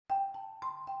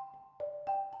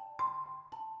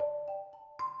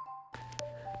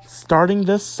starting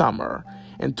this summer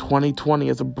in 2020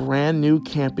 is a brand new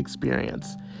camp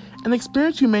experience. An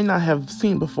experience you may not have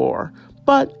seen before,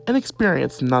 but an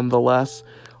experience nonetheless.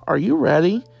 Are you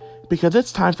ready? Because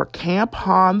it's time for Camp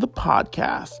Han, the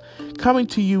podcast, coming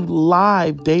to you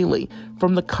live daily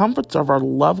from the comforts of our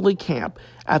lovely camp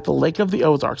at the Lake of the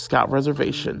Ozarks Scout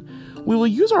Reservation. We will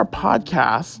use our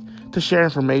podcast to share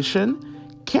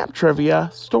information, camp trivia,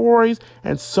 stories,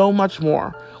 and so much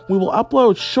more. We will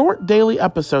upload short daily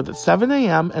episodes at 7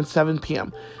 a.m. and 7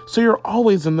 p.m., so you're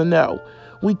always in the know.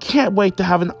 We can't wait to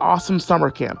have an awesome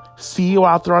summer camp. See you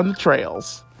out there on the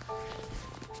trails.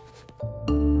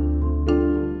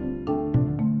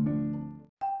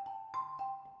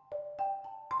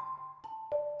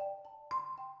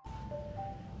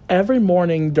 Every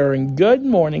morning during Good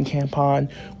Morning Camp Han,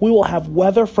 we will have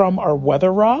weather from our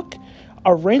weather rock,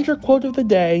 a ranger quote of the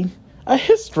day, a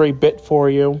history bit for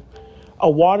you, a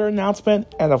water announcement,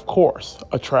 and of course,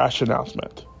 a trash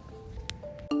announcement.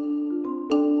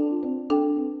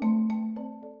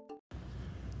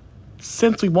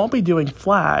 Since we won't be doing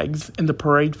flags in the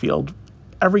parade field,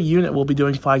 every unit will be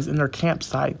doing flags in their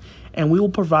campsite, and we will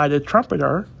provide a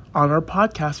trumpeter on our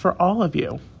podcast for all of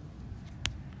you.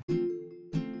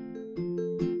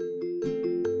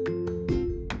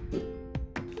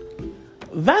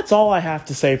 That's all I have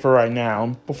to say for right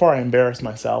now, before I embarrass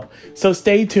myself. So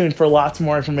stay tuned for lots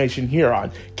more information here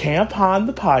on Camp Han,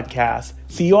 the podcast.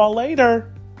 See you all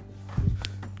later.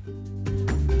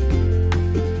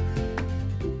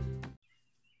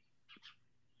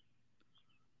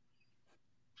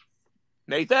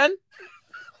 Nathan?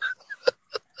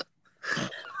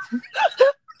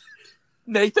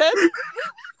 Nathan?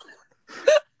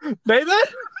 Nathan?